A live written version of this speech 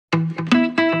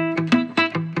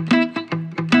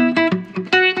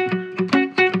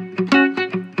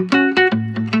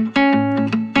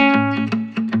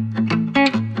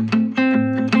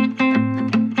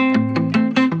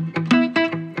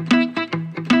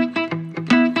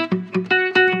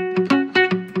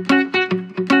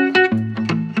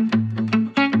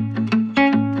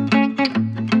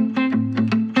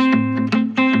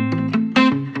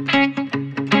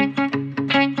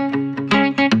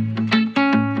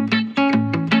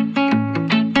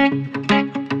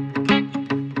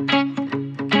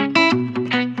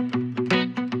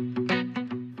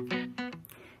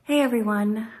Hey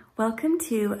everyone, welcome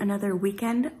to another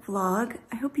weekend vlog.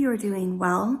 I hope you are doing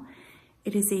well.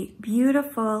 It is a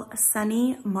beautiful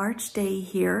sunny March day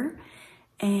here,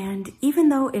 and even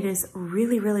though it is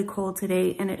really cold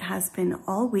today and it has been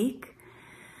all week,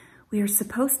 we are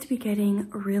supposed to be getting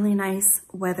really nice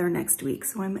weather next week.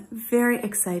 So I'm very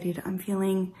excited. I'm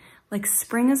feeling like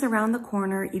spring is around the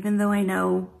corner, even though I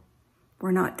know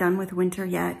we're not done with winter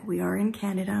yet. We are in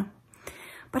Canada,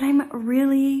 but I'm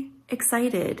really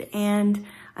excited, and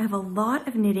I have a lot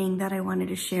of knitting that I wanted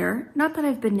to share. Not that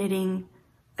I've been knitting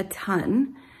a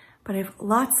ton, but I have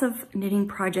lots of knitting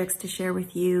projects to share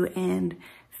with you and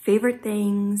favorite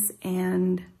things,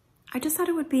 and I just thought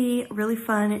it would be really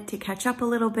fun to catch up a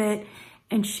little bit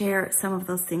and share some of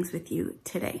those things with you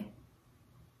today.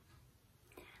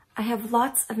 I have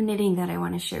lots of knitting that I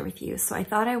want to share with you, so I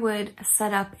thought I would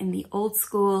set up in the old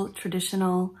school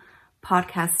traditional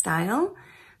podcast style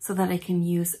so that I can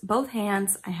use both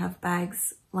hands. I have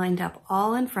bags lined up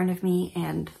all in front of me,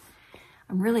 and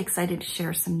I'm really excited to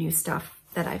share some new stuff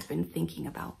that I've been thinking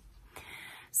about.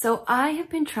 So I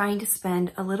have been trying to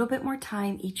spend a little bit more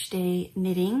time each day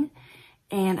knitting,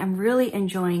 and I'm really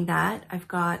enjoying that. I've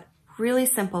got really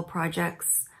simple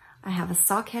projects. I have a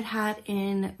sockhead hat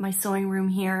in my sewing room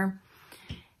here,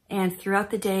 and throughout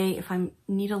the day, if I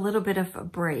need a little bit of a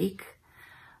break,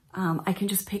 I can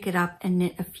just pick it up and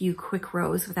knit a few quick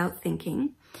rows without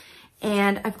thinking.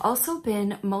 And I've also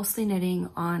been mostly knitting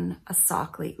on a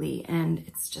sock lately, and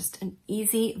it's just an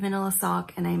easy vanilla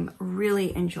sock, and I'm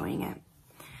really enjoying it.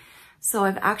 So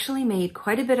I've actually made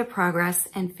quite a bit of progress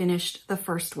and finished the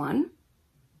first one.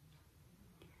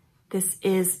 This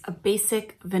is a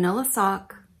basic vanilla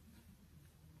sock.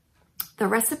 The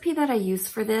recipe that I use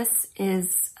for this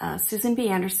is Susan B.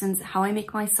 Anderson's How I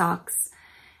Make My Socks.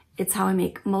 It's how I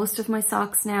make most of my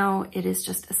socks now. It is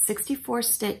just a 64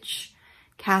 stitch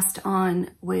cast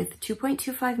on with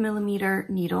 2.25 millimeter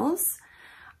needles.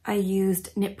 I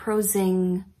used Knit Pro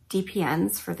Zing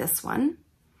DPNs for this one.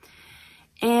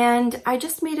 And I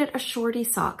just made it a shorty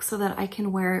sock so that I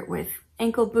can wear it with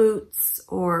ankle boots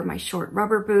or my short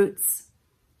rubber boots.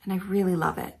 And I really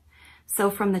love it. So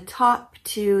from the top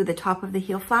to the top of the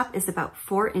heel flap is about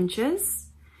 4 inches.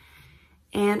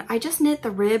 And I just knit the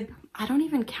rib. I don't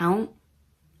even count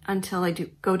until I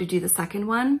go to do the second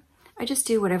one. I just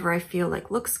do whatever I feel like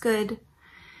looks good.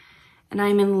 And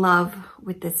I'm in love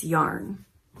with this yarn.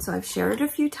 So I've shared it a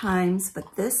few times,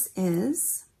 but this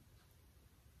is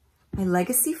my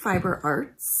Legacy Fiber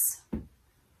Arts,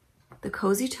 the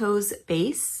Cozy Toes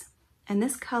base. And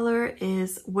this color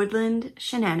is Woodland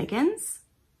Shenanigans.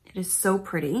 It is so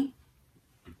pretty.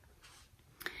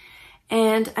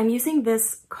 And I'm using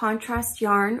this contrast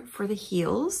yarn for the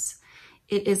heels.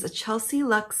 It is a Chelsea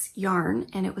Luxe yarn,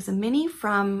 and it was a mini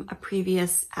from a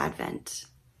previous advent.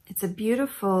 It's a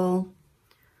beautiful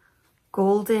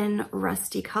golden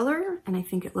rusty color, and I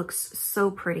think it looks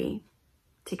so pretty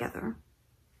together.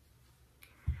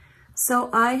 So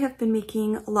I have been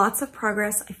making lots of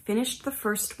progress. I finished the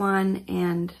first one,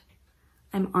 and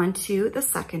I'm on to the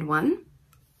second one.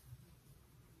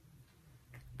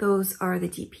 Those are the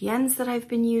DPNs that I've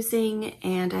been using,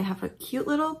 and I have a cute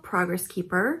little progress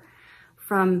keeper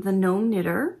from the Gnome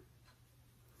Knitter.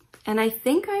 And I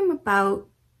think I'm about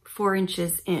 4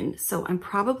 inches in, so I'm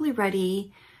probably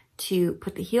ready to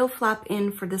put the heel flap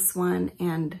in for this one,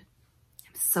 and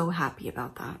I'm so happy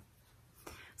about that.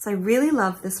 So I really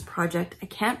love this project. I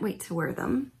can't wait to wear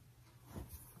them.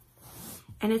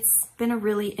 And it's been a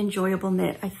really enjoyable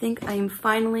knit. I think I'm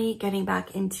finally getting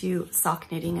back into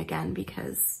sock knitting again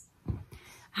because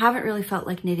I haven't really felt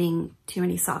like knitting too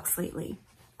many socks lately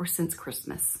or since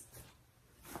Christmas.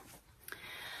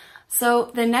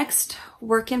 So the next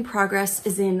work in progress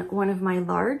is in one of my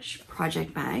large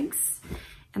project bags.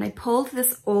 And I pulled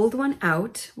this old one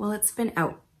out. Well, it's been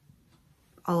out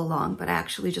all along, but I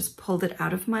actually just pulled it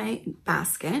out of my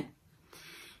basket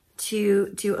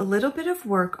to do a little bit of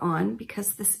work on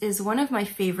because this is one of my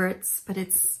favorites, but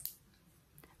it's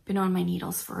been on my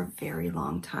needles for a very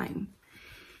long time.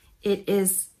 It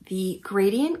is the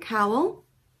Gradient Cowl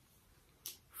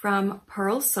from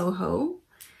Pearl Soho.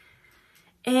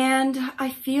 And I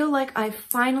feel like I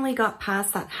finally got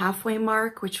past that halfway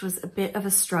mark, which was a bit of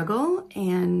a struggle.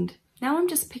 And now I'm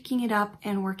just picking it up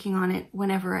and working on it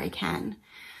whenever I can.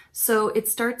 So it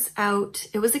starts out,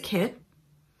 it was a kit.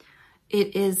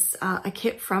 It is a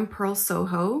kit from Pearl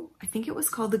Soho. I think it was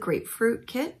called the Grapefruit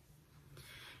Kit.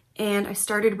 And I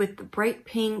started with the bright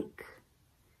pink,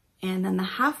 and then the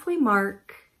halfway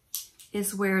mark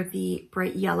is where the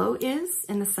bright yellow is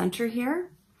in the center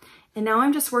here. And now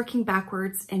I'm just working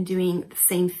backwards and doing the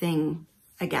same thing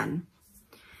again.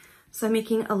 So I'm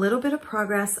making a little bit of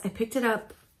progress. I picked it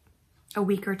up a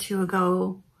week or two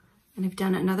ago and I've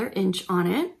done another inch on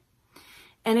it.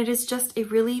 And it is just a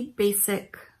really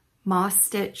basic moss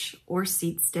stitch or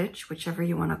seed stitch, whichever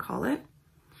you want to call it.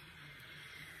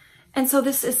 And so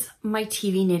this is my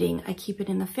TV knitting. I keep it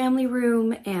in the family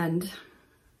room and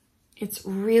it's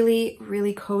really,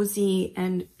 really cozy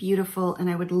and beautiful, and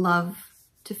I would love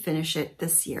to finish it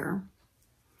this year.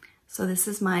 So this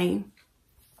is my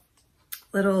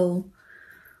little,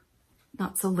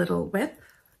 not so little whip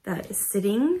that is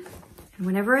sitting, and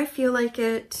whenever I feel like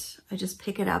it, I just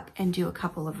pick it up and do a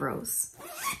couple of rows.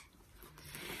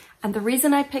 And the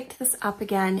reason I picked this up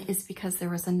again is because there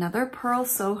was another Pearl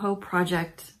Soho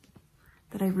project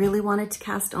that I really wanted to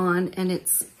cast on, and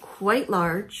it's quite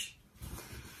large.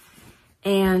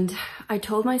 And I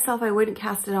told myself I wouldn't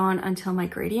cast it on until my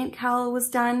gradient cowl was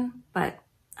done, but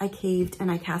I caved and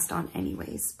I cast on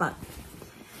anyways. But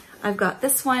I've got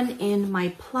this one in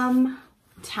my plum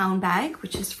town bag,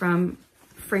 which is from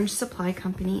Fringe Supply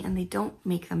Company, and they don't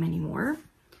make them anymore,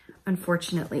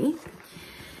 unfortunately.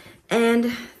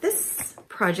 And this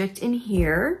project in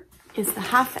here is the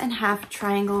half and half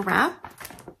triangle wrap,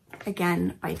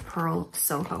 again by Pearl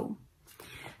Soho.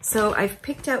 So I've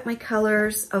picked out my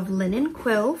colors of Linen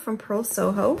Quill from Pearl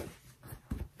Soho.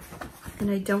 And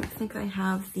I don't think I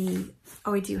have the,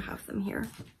 oh, I do have them here,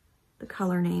 the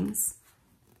color names.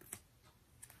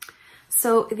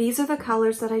 So these are the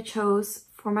colors that I chose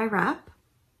for my wrap.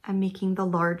 I'm making the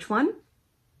large one.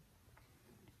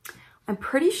 I'm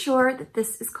pretty sure that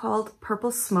this is called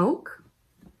Purple Smoke.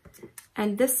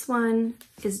 And this one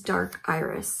is Dark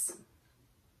Iris.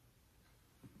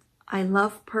 I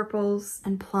love purples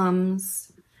and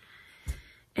plums.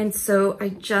 And so I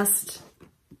just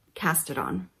cast it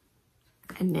on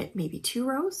and knit maybe 2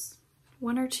 rows,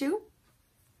 1 or 2.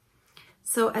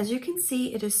 So as you can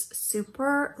see, it is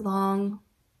super long.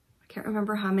 I can't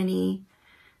remember how many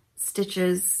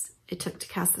stitches it took to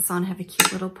cast this on. I have a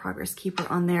cute little progress keeper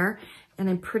on there. And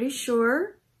I'm pretty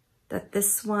sure that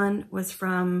this one was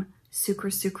from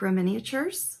Sucra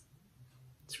Miniatures.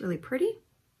 It's really pretty.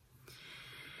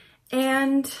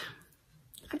 And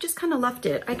I've just kind of left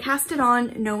it. I cast it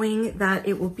on knowing that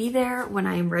it will be there when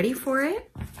I am ready for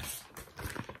it.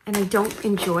 And I don't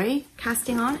enjoy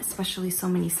casting on, especially so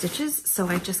many stitches. So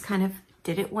I just kind of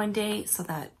did it one day so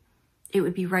that it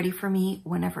would be ready for me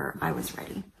whenever I was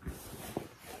ready.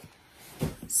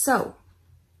 So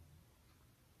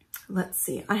let's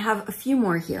see, I have a few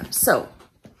more here. So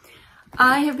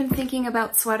I have been thinking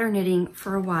about sweater knitting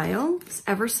for a while,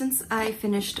 ever since I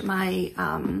finished my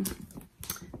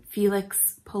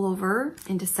Felix pullover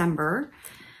in December,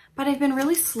 but I've been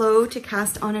really slow to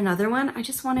cast on another one. I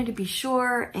just wanted to be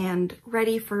sure and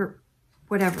ready for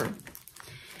whatever.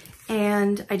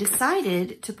 And I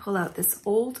decided to pull out this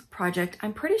old project.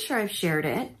 I'm pretty sure I've shared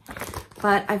it,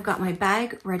 but I've got my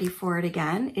bag ready for it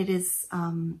again. It is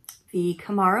the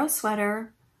Camaro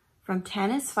sweater from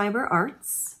Tannis Fiber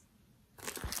Arts.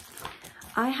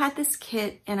 I had this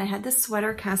kit and I had this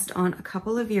sweater cast on a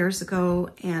couple of years ago,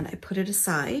 and I put it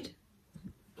aside,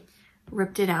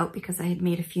 ripped it out because I had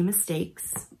made a few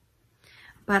mistakes.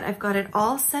 But I've got it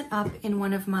all set up in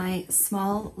one of my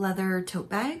small leather tote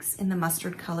bags in the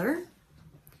mustard color,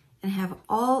 and I have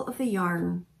all of the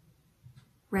yarn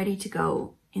ready to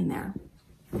go in there.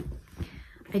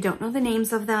 I don't know the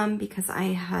names of them because I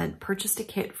had purchased a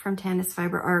kit from Tannis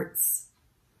Fiber Arts.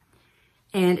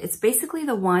 And it's basically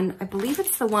the one, I believe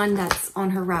it's the one that's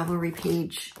on her Ravelry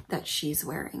page that she's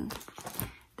wearing.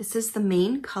 This is the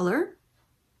main color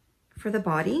for the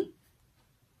body.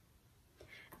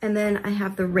 And then I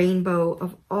have the rainbow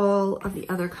of all of the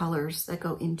other colors that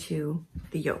go into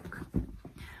the yoke.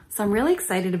 So I'm really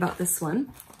excited about this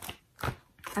one.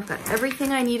 I've got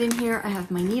everything I need in here. I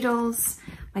have my needles,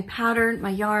 my pattern, my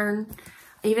yarn.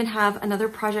 I even have another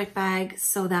project bag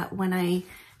so that when I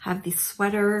have the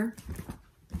sweater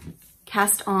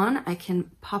cast on, I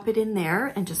can pop it in there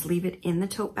and just leave it in the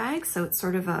tote bag. So it's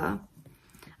sort of a,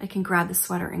 I can grab the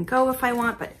sweater and go if I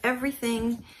want, but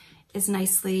everything is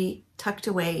nicely tucked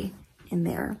away in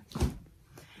there.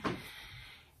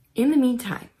 in the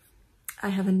meantime, I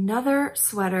have another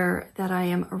sweater that I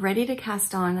am ready to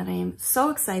cast on that I am so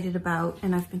excited about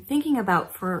and I've been thinking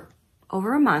about for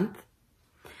over a month.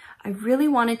 I really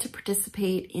wanted to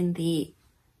participate in the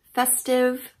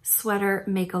festive sweater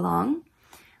make-along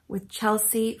with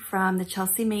Chelsea from the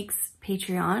Chelsea Makes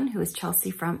Patreon, who is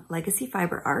Chelsea from Legacy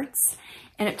Fiber Arts.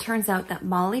 And it turns out that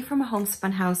Molly from A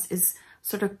Homespun House is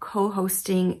sort of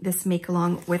co-hosting this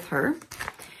make-along with her.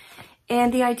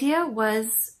 And the idea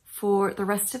was for the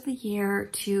rest of the year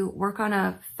to work on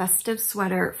a festive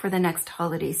sweater for the next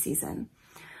holiday season.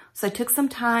 So I took some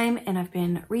time and I've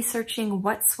been researching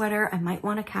what sweater I might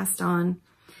want to cast on.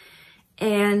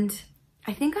 And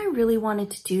I think I really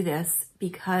wanted to do this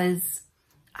because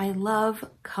I love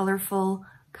colorful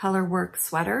color work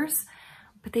sweaters,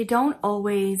 but they don't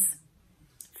always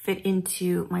fit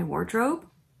into my wardrobe.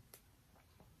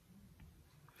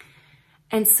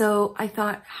 And so I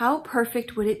thought, how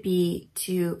perfect would it be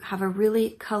to have a really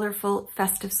colorful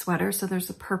festive sweater so there's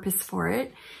a purpose for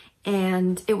it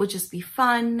and it will just be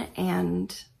fun,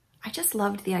 and I just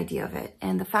loved the idea of it.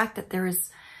 And the fact that there is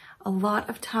a lot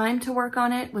of time to work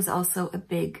on it was also a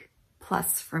big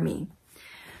plus for me.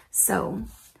 So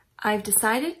I've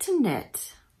decided to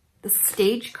knit the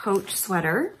Stagecoach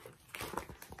sweater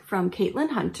from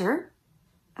Caitlin Hunter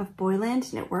of Boyland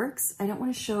Knitworks. I don't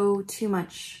want to show too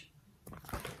much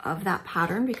of that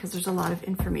pattern because there's a lot of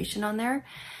information on there,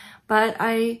 but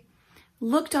I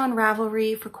looked on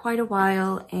Ravelry for quite a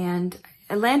while and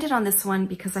I landed on this one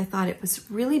because I thought it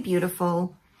was really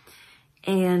beautiful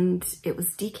and it was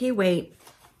DK weight.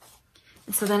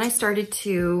 And so then I started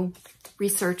to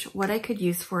research what I could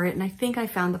use for it, and I think I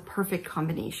found the perfect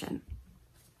combination.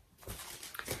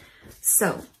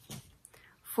 So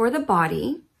for the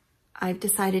body, I've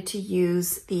decided to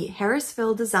use the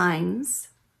Harrisville Designs.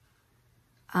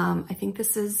 I think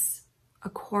this is a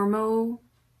Cormo.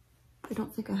 I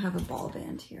don't think I have a ball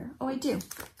band here. Oh, I do.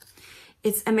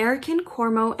 It's American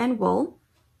Cormo and Wool,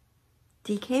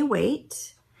 DK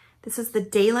weight. This is the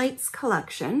Daylights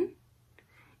collection,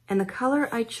 and the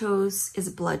color I chose is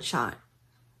Bloodshot.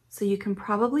 So you can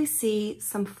probably see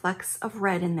some flecks of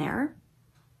red in there,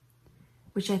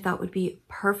 which I thought would be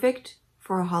perfect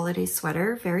for a holiday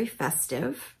sweater, very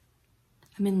festive.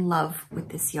 I'm in love with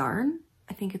this yarn.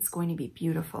 I think it's going to be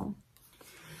beautiful.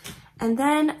 And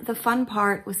then the fun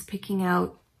part was picking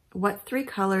out what 3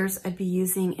 colors I'd be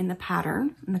using in the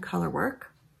pattern, in the color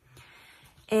work.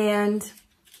 And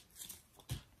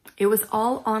it was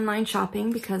all online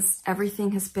shopping because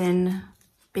everything has been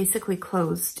basically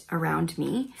closed around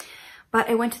me. But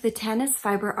I went to the Tennis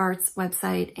Fiber Arts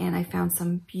website and I found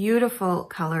some beautiful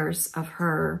colors of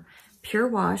her Pure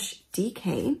Wash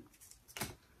DK.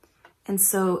 And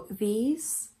so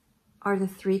these are the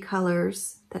 3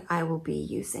 colors that I will be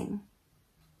using.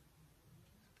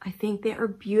 I think they are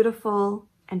beautiful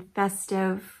and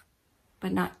festive,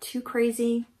 but not too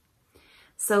crazy.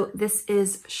 So this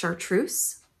is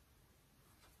Chartreuse.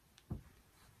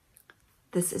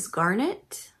 This is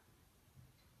Garnet.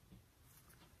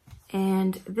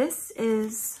 And this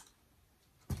is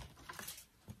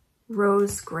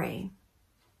Rose Gray.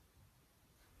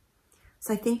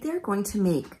 So I think they're going to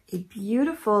make a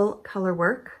beautiful color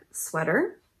work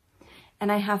sweater.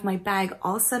 And I have my bag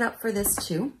all set up for this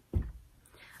too.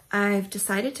 I've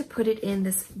decided to put it in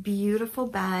this beautiful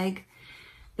bag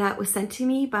that was sent to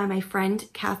me by my friend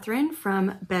Catherine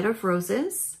from Bed of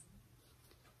Roses.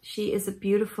 She is a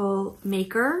beautiful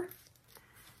maker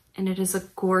and it is a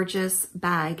gorgeous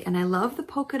bag. And I love the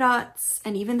polka dots.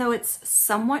 And even though it's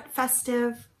somewhat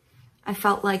festive, I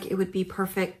felt like it would be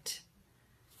perfect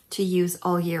to use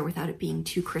all year without it being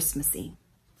too Christmassy.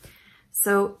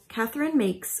 So Catherine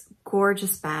makes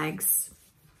gorgeous bags.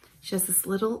 She has this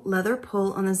little leather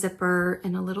pull on the zipper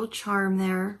and a little charm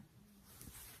there.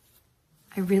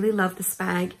 I really love this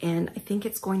bag and I think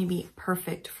it's going to be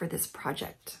perfect for this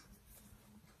project.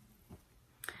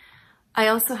 I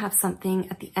also have something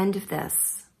at the end of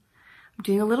this. I'm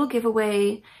doing a little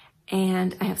giveaway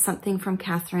and I have something from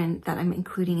Catherine that I'm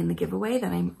including in the giveaway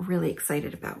that I'm really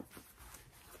excited about.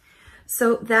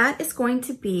 So that is going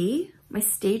to be my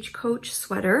Stagecoach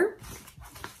sweater.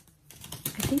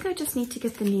 I think I just need to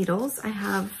get the needles. I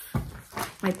have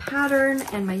my pattern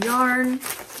and my yarn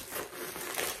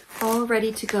all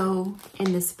ready to go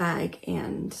in this bag.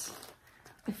 And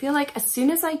I feel like as soon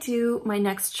as I do my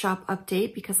next shop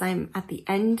update, because I'm at the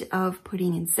end of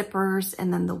putting in zippers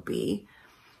and then there'll be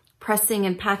pressing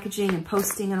and packaging and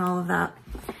posting and all of that.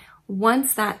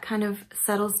 Once that kind of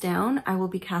settles down, I will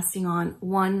be casting on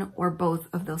one or both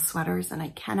of those sweaters and I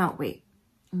cannot wait.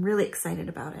 I'm really excited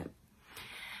about it.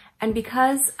 And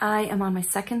because I am on my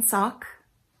second sock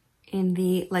in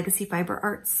the Legacy Fiber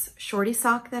Arts shorty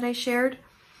sock that I shared.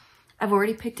 I've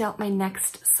already picked out my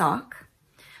next sock.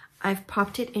 I've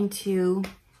popped it into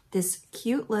this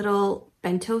cute little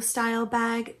bento style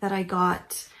bag that I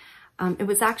got. It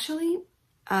was actually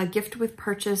a gift with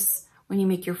purchase when you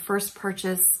make your first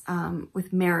purchase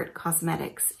with Merit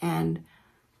Cosmetics. And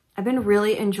I've been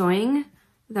really enjoying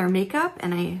their makeup,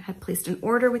 and I had placed an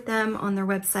order with them on their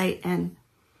website, and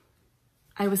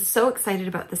I was so excited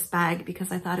about this bag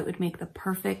because I thought it would make the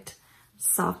perfect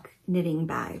sock knitting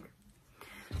bag.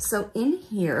 So in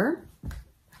here,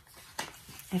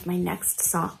 I have my next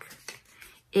sock.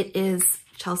 It is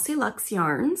Chelsea Luxe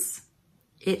Yarns.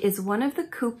 It is one of the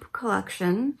Coupe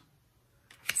collection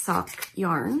sock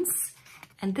yarns,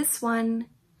 and this one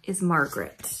is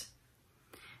Margaret.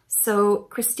 So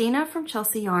Christina from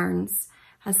Chelsea Yarns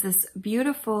has this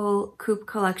beautiful Coupe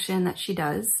collection that she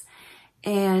does,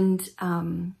 and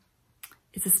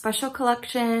it's a special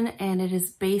collection, and it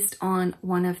is based on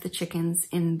one of the chickens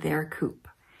in their coop.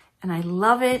 And I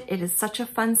love it. It is such a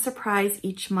fun surprise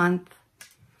each month.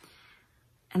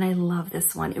 And I love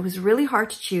this one. It was really hard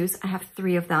to choose. I have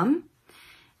 3 of them.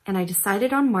 And I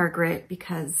decided on Margaret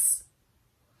because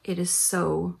it is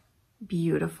so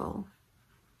beautiful.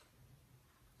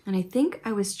 And I think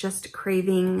I was just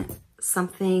craving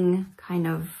something kind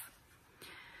of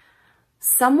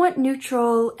somewhat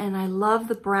neutral, and I love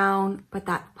the brown, but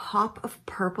that pop of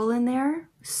purple in there,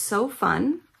 so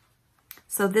fun.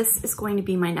 So this is going to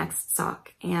be my next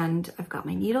sock, and I've got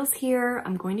my needles here.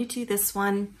 I'm going to do this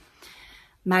one,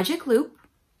 Magic Loop,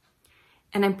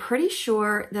 and I'm pretty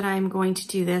sure that I'm going to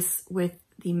do this with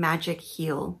the Magic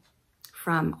Heel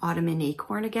from Autumn and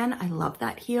Acorn again. I love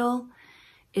that heel.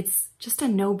 It's just a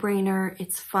no-brainer.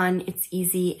 It's fun, it's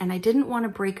easy, and I didn't want to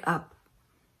break up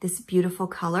this beautiful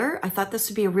color. I thought this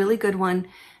would be a really good one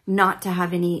not to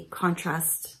have any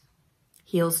contrast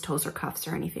heels, toes, or cuffs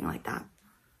or anything like that.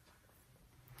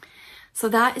 So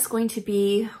that is going to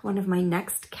be one of my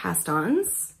next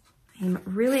cast-ons. I'm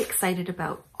really excited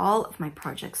about all of my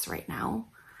projects right now.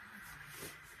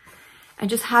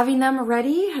 And just having them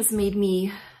ready has made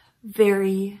me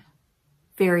very,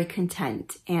 very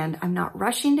content. And I'm not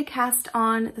rushing to cast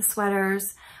on the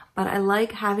sweaters, but I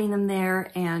like having them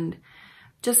there, and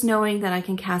just knowing that I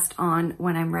can cast on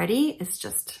when I'm ready is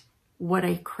just what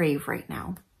I crave right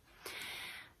now.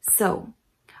 So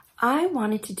I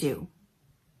wanted to do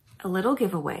a little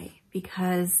giveaway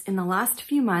because in the last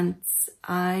few months,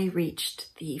 I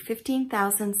reached the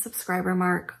 15,000 subscriber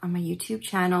mark on my YouTube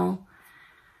channel,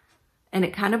 and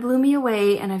it kind of blew me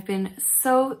away, and I've been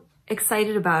so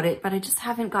excited about it, but I just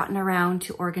haven't gotten around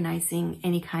to organizing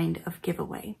any kind of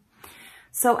giveaway.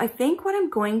 So I think what I'm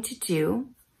going to do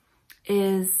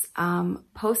is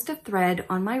post a thread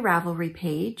on my Ravelry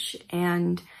page,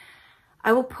 and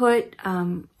I will put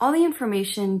all the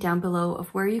information down below of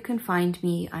where you can find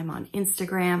me. I'm on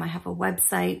Instagram. I have a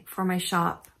website for my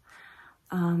shop.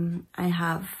 I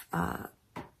have a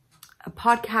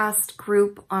podcast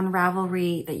group on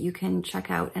Ravelry that you can check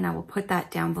out, and I will put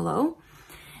that down below.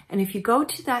 And if you go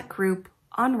to that group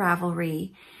on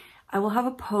Ravelry, I will have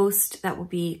a post that will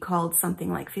be called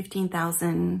something like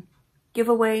 15,000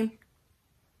 giveaway.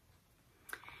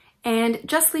 And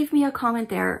just leave me a comment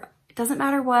there. It doesn't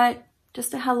matter what,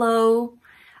 just a hello,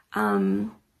 a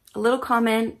little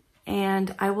comment,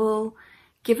 and I will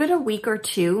give it a week or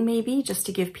 2 maybe just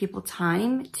to give people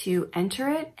time to enter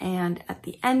it. And at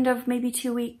the end of maybe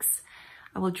 2 weeks,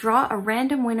 I will draw a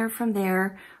random winner from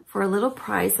there for a little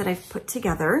prize that I've put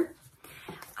together.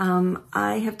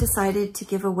 I have decided to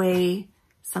give away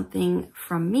something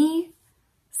from me,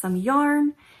 some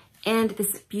yarn, and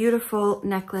this beautiful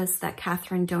necklace that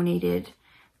Catherine donated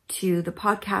to the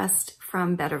podcast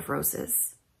from Bed of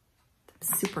Roses.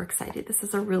 I'm super excited. This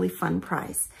is a really fun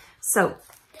prize. So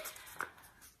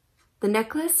the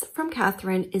necklace from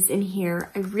Catherine is in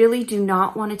here. I really do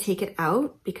not want to take it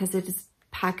out because it is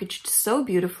packaged so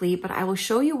beautifully, but I will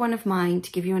show you one of mine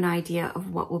to give you an idea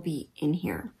of what will be in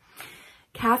here.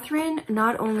 Catherine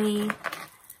not only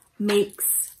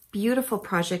makes beautiful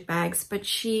project bags, but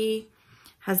she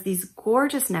has these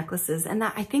gorgeous necklaces, and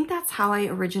I think that's how I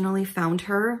originally found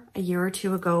her a year or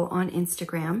 2 ago on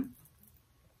Instagram.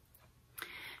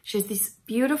 She has these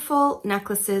beautiful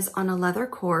necklaces on a leather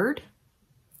cord.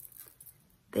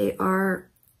 They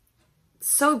are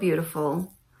so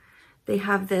beautiful. They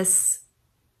have this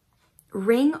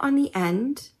ring on the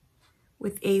end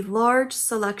with a large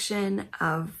selection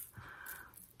of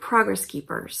progress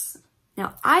keepers.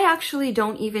 Now, I actually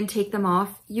don't even take them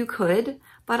off. You could,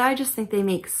 but I just think they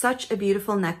make such a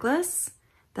beautiful necklace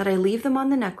that I leave them on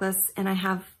the necklace, and I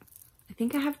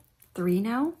think I have 3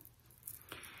 now.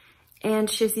 And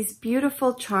she has these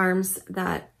beautiful charms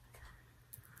that,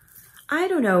 I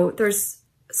don't know, there's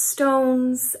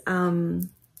stones,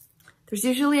 there's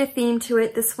usually a theme to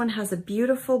it. This one has a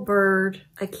beautiful bird,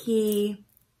 a key,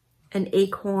 an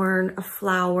acorn, a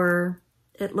flower.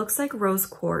 It looks like rose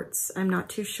quartz, I'm not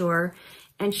too sure.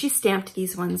 And she stamped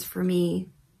these ones for me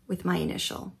with my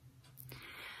initial.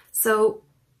 So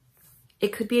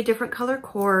it could be a different color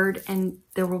cord and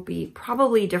there will be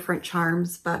probably different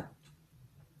charms, but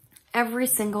every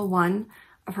single one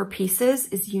of her pieces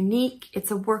is unique.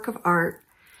 It's a work of art.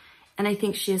 And I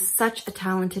think she is such a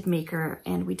talented maker.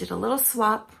 And we did a little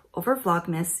swap over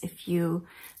Vlogmas. If you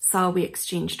saw, we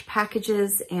exchanged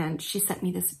packages and she sent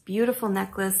me this beautiful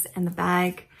necklace and the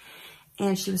bag.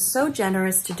 And she was so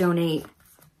generous to donate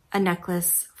a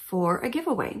necklace for a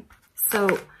giveaway.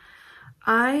 So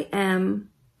I am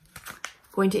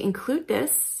going to include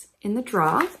this in the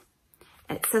draw.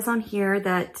 It says on here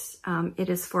that it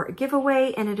is for a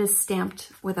giveaway and it is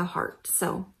stamped with a heart.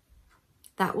 So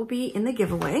that will be in the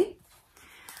giveaway.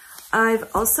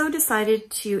 I've also decided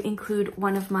to include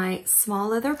one of my small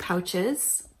leather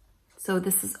pouches. So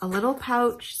this is a little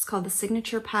pouch. It's called the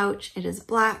Signature Pouch. It is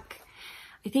black.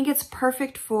 I think it's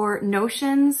perfect for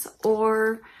notions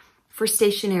or for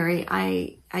stationery.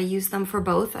 I use them for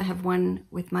both. I have one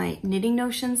with my knitting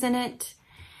notions in it.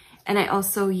 And I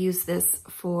also use this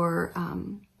for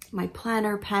my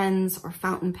planner pens or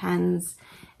fountain pens.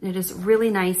 And it is really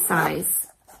nice size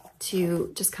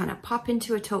to just kind of pop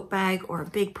into a tote bag or a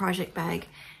big project bag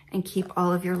and keep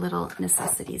all of your little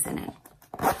necessities in it.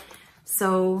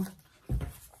 So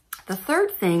the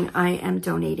third thing I am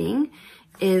donating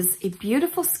is a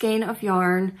beautiful skein of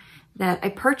yarn that I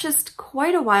purchased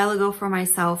quite a while ago for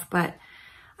myself, but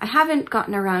I haven't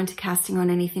gotten around to casting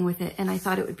on anything with it, and I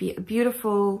thought it would be a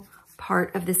beautiful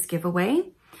part of this giveaway.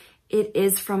 It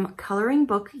is from Coloring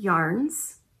Book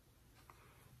Yarns,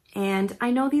 and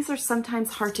I know these are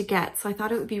sometimes hard to get, so I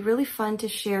thought it would be really fun to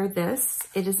share this.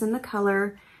 It is in the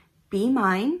color Be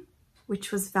Mine,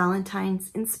 which was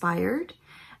Valentine's inspired,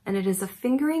 and it is a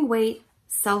fingering weight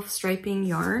self-striping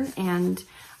yarn, and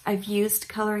I've used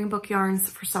Coloring Book Yarns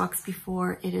for socks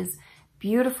before. It is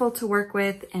beautiful to work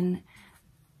with and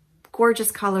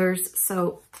gorgeous colors,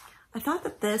 so I thought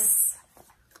that this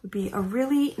would be a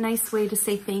really nice way to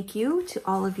say thank you to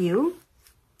all of you,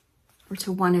 or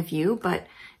to one of you, but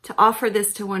to offer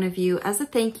this to one of you as a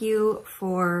thank you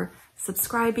for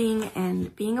subscribing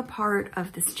and being a part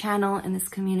of this channel and this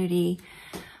community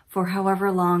for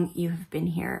however long you have been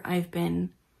here. I've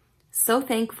been so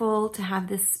thankful to have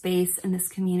this space and this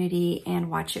community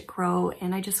and watch it grow,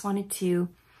 and I just wanted to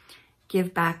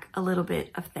give back a little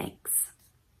bit of thanks.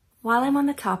 While I'm on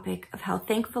the topic of how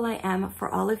thankful I am for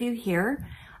all of you here,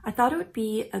 I thought it would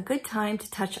be a good time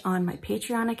to touch on my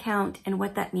Patreon account and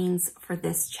what that means for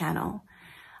this channel.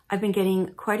 I've been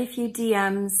getting quite a few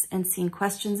DMs and seeing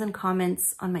questions and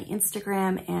comments on my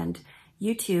Instagram and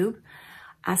YouTube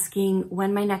asking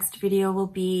when my next video will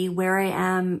be, where I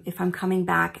am, if I'm coming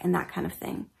back, and that kind of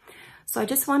thing. So I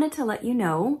just wanted to let you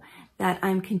know that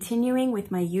I'm continuing with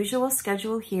my usual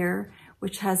schedule here,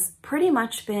 which has pretty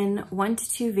much been 1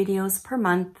 to 2 videos per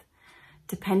month,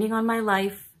 depending on my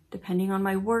life, depending on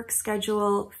my work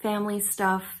schedule, family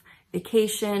stuff,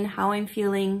 vacation, how I'm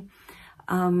feeling.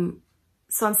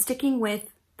 So I'm sticking with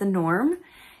the norm,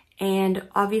 and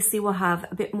obviously we'll have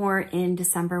a bit more in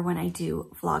December when I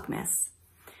do Vlogmas.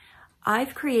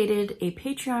 I've created a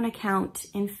Patreon account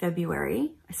in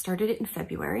February. I started it in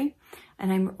February,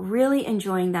 and I'm really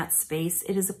enjoying that space.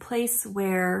 It is a place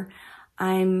where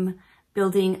I'm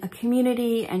building a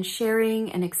community and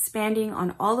sharing and expanding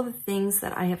on all of the things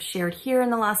that I have shared here in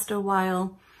the last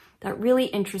while that really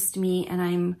interest me and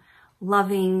I'm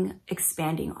loving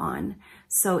expanding on.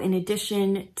 So in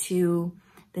addition to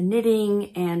the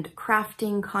knitting and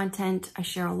crafting content, I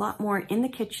share a lot more in the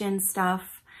kitchen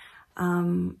stuff,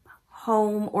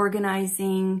 home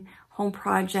organizing, home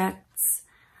projects,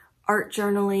 art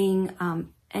journaling,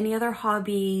 any other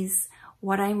hobbies,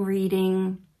 what I'm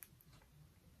reading,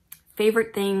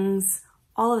 favorite things,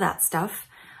 all of that stuff.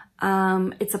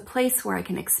 It's a place where I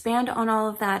can expand on all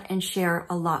of that and share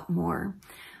a lot more.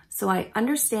 So I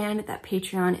understand that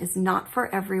Patreon is not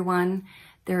for everyone.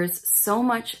 There's so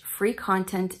much free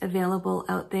content available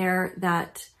out there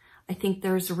that I think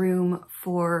there's room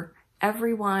for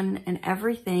everyone and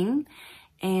everything.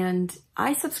 And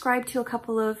I subscribe to a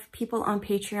couple of people on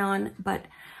Patreon, but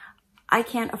I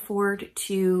can't afford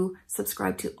to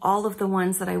subscribe to all of the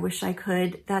ones that I wish I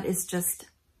could. It's just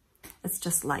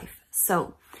life.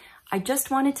 So I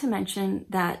just wanted to mention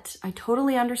that I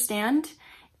totally understand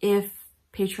if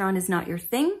Patreon is not your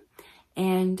thing.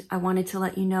 and I wanted to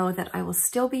let you know that I will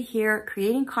still be here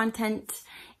creating content,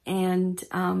 and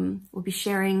we'll be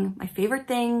sharing my favorite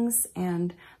things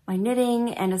and my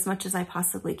knitting, and as much as I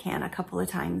possibly can, a couple of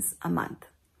times a month.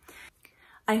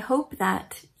 I hope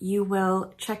that you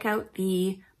will check out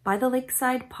the By the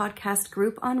Lakeside podcast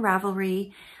group on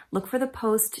Ravelry. Look for the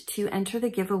post to enter the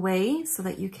giveaway so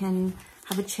that you can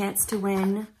have a chance to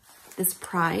win this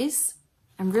prize.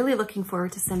 I'm really looking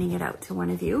forward to sending it out to one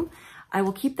of you. I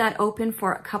will keep that open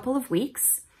for a couple of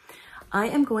weeks. I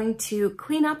am going to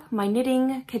clean up my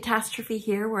knitting catastrophe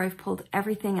here where I've pulled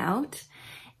everything out.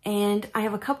 And I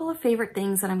have a couple of favorite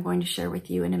things that I'm going to share with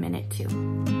you in a minute too.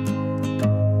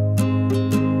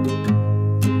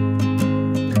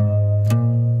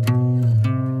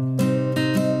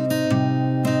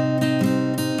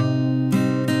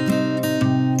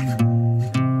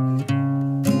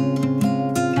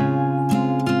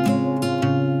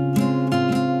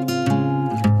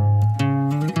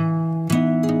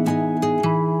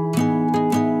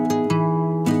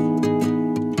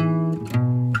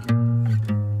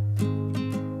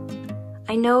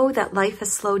 I know that life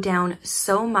has slowed down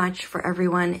so much for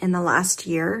everyone in the last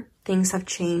year. Things have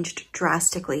changed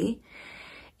drastically.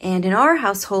 And in our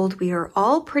household, we are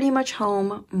all pretty much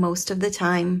home most of the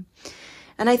time.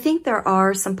 And I think there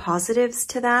are some positives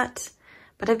to that,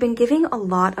 but I've been giving a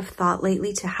lot of thought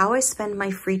lately to how I spend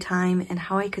my free time and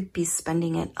how I could be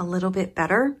spending it a little bit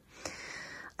better.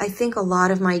 I think a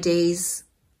lot of my days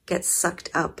get sucked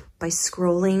up by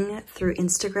scrolling through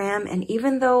Instagram. And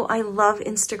even though I love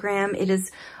Instagram, it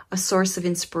is a source of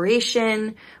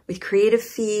inspiration with creative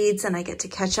feeds, and I get to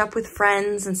catch up with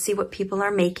friends and see what people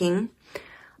are making.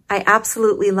 I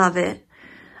absolutely love it.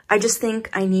 I just think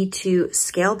I need to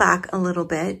scale back a little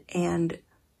bit and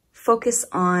focus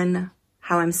on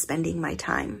how I'm spending my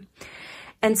time.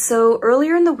 And so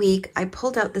earlier in the week, I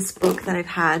pulled out this book that I've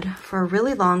had for a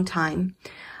really long time.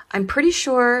 I'm pretty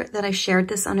sure that I shared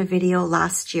this on a video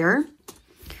last year.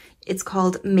 It's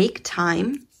called Make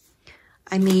Time.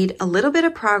 I made a little bit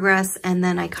of progress and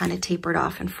then I kind of tapered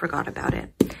off and forgot about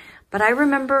it. But I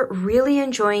remember really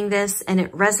enjoying this and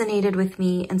it resonated with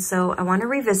me, and so I want to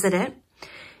revisit it.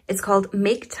 It's called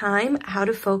Make Time, How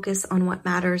to Focus on What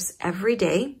Matters Every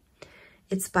Day.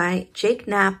 It's by Jake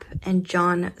Knapp and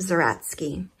John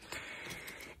Zaratsky.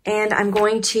 And I'm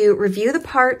going to review the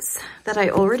parts that I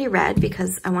already read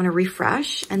because I want to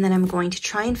refresh, and then I'm going to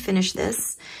try and finish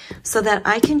this so that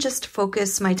I can just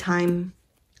focus my time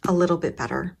a little bit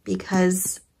better,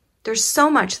 because there's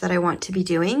so much that I want to be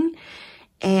doing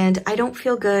and I don't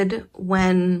feel good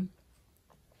when,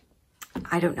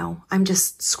 I don't know, I'm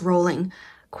just scrolling.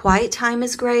 Quiet time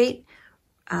is great.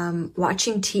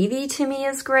 Watching TV to me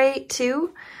is great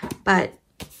too, but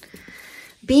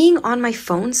being on my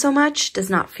phone so much does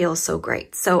not feel so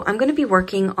great. So I'm going to be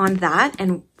working on that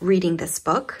and reading this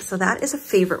book. So that is a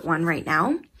favorite one right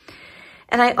now.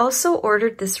 And I also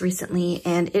ordered this recently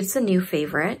and it's a new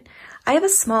favorite. I have a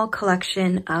small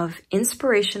collection of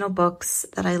inspirational books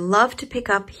that I love to pick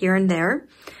up here and there.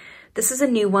 This is a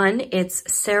new one. It's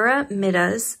Sarah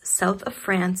Mida's South of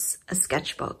France, a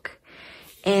sketchbook.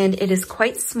 And it is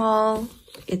quite small.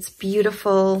 It's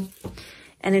beautiful.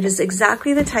 And it is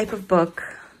exactly the type of book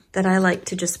that I like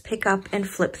to just pick up and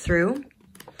flip through.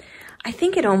 I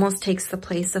think it almost takes the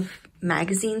place of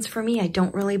magazines for me. I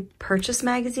don't really purchase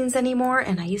magazines anymore,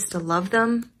 and I used to love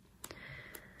them.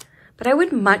 But I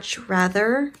would much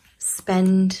rather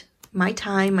spend my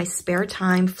time, my spare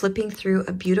time, flipping through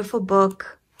a beautiful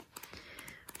book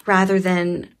rather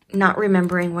than not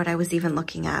remembering what I was even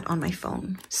looking at on my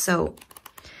phone. So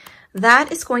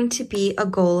that is going to be a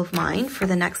goal of mine for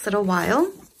the next little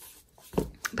while.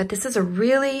 But this is a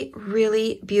really,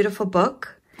 really beautiful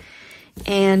book.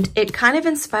 And it kind of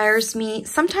inspires me.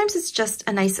 Sometimes it's just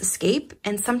a nice escape,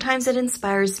 and sometimes it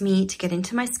inspires me to get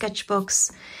into my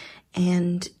sketchbooks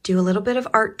and do a little bit of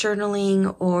art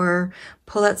journaling or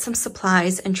pull out some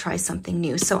supplies and try something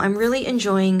new. So I'm really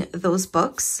enjoying those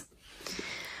books.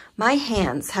 My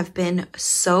hands have been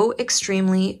so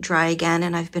extremely dry again,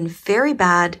 and I've been very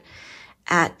bad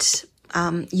at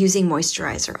using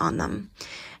moisturizer on them.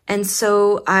 And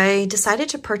so I decided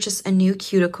to purchase a new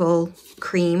cuticle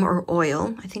cream or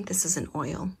oil. I think this is an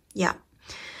oil. Yeah.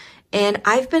 And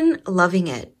I've been loving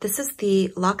it. This is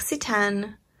the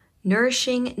L'Occitane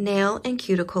Nourishing Nail and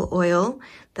Cuticle Oil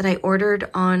that I ordered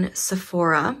on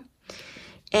Sephora.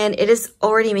 And it is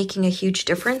already making a huge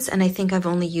difference. And I think I've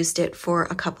only used it for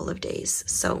a couple of days.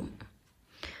 So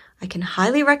I can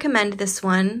highly recommend this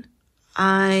one.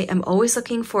 I am always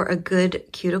looking for a good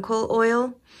cuticle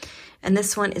oil. And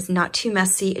this one is not too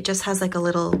messy. It just has like a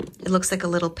little, it looks like a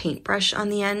little paintbrush on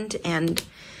the end, and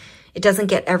it doesn't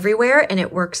get everywhere and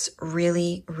it works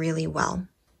really, really well.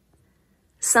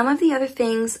 Some of the other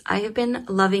things I have been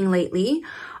loving lately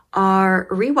are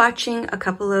rewatching a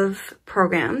couple of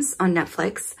programs on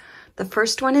Netflix. The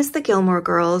first one is The Gilmore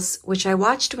Girls, which I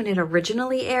watched when it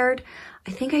originally aired.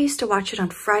 I think I used to watch it on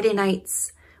Friday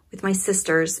nights with my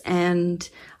sisters, and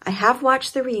I have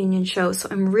watched the reunion show, so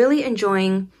I'm really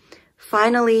enjoying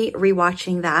finally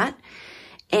rewatching that.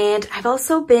 And I've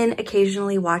also been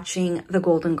occasionally watching The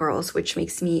Golden Girls, which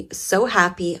makes me so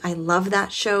happy. I love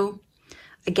that show.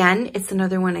 Again, it's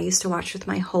another one I used to watch with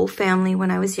my whole family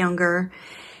when I was younger.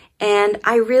 And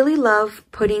I really love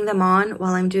putting them on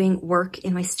while I'm doing work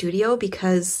in my studio,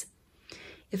 because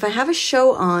if I have a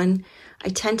show on, I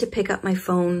tend to pick up my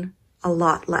phone a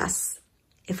lot less.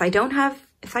 If I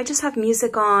just have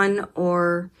music on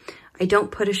or I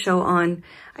don't put a show on,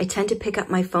 I tend to pick up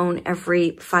my phone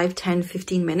every 5, 10,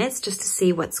 15 minutes just to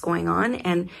see what's going on,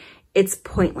 and it's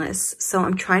pointless. So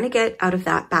I'm trying to get out of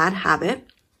that bad habit.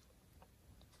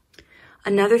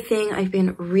 Another thing I've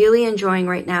been really enjoying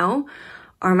right now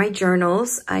are my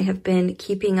journals. I have been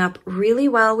keeping up really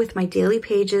well with my daily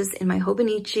pages in my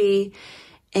Hobonichi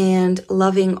and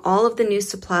loving all of the new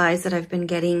supplies that I've been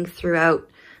getting throughout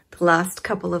the last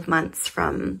couple of months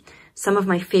from some of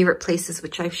my favorite places,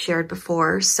 which I've shared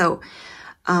before. So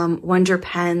Wonder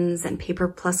Pens and Paper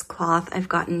Plus Cloth. I've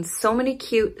gotten so many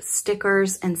cute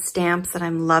stickers and stamps that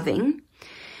I'm loving.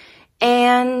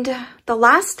 And the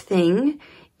last thing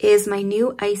is my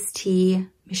new iced tea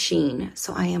machine.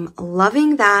 So I am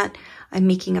loving that. I'm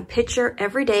making a pitcher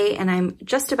every day, and I'm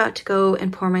just about to go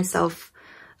and pour myself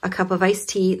a cup of iced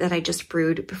tea that I just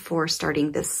brewed before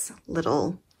starting this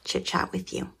little chit chat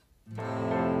with you.